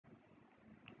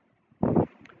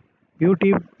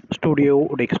YouTube Studio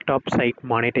desktop site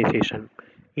monetization.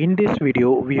 In this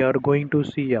video, we are going to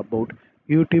see about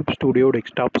YouTube Studio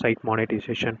desktop site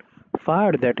monetization.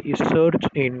 For that, is search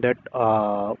in that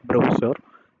browser,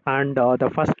 and the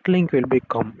first link will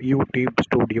become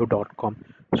youtubestudio.com.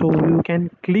 So you can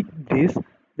click this,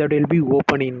 that will be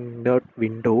open in that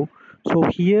window. So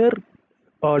here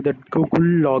the Google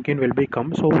login will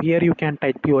become. So here you can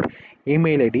type your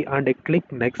email ID and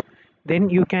click next.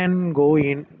 Then you can go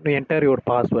in, enter your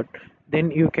password. Then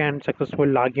you can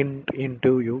successfully log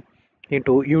into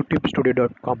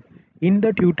youtubestudio.com. In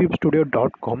that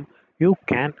youtubestudio.com, you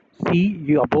can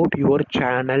see about your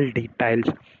channel details,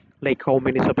 like how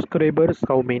many subscribers,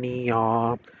 how many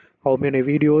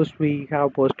videos we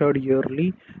have posted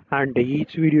yearly, and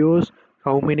each videos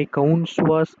how many counts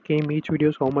was came each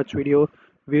videos, how much video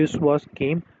views was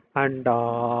came, and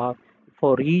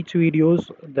for each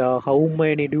videos the how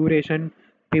many duration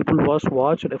people was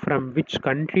watched, from which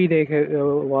country they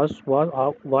was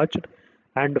watched,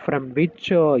 and from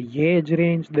which age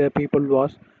range the people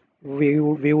was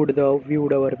viewed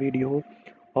our video.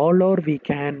 All or we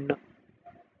can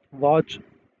watch,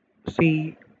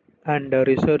 see, and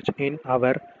research in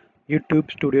our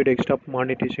YouTube Studio Desktop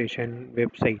monetization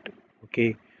website.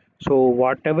 Okay, so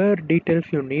whatever details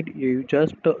you need, you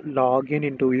just log in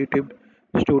into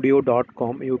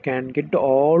youtubestudio.com. You can get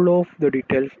all of the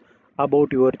details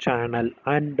about your channel,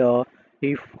 and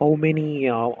if how many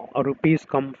rupees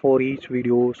come for each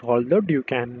videos, all that you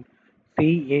can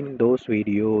see in those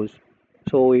videos.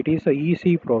 So it is a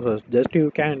easy process. Just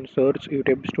you can search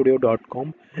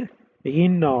youtubestudio.com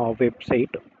in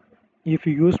website. If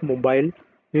you use mobile,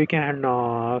 you can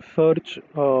search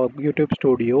YouTube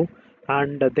Studio,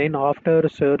 and then after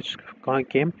search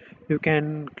came, you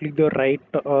can click the right,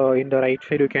 in the right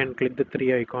side you can click the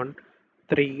three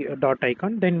dot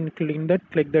icon, then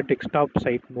click the desktop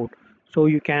site mode, so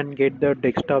you can get the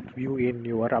desktop view in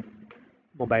your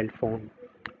mobile phone.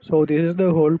 So this is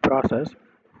the whole process.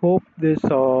 Hope this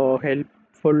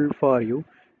helpful for you.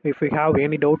 If you have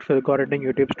any doubts regarding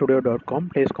youtubestudio.com,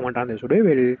 please comment on this video.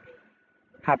 We'll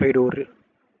happy to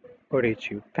reach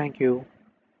you. Thank you.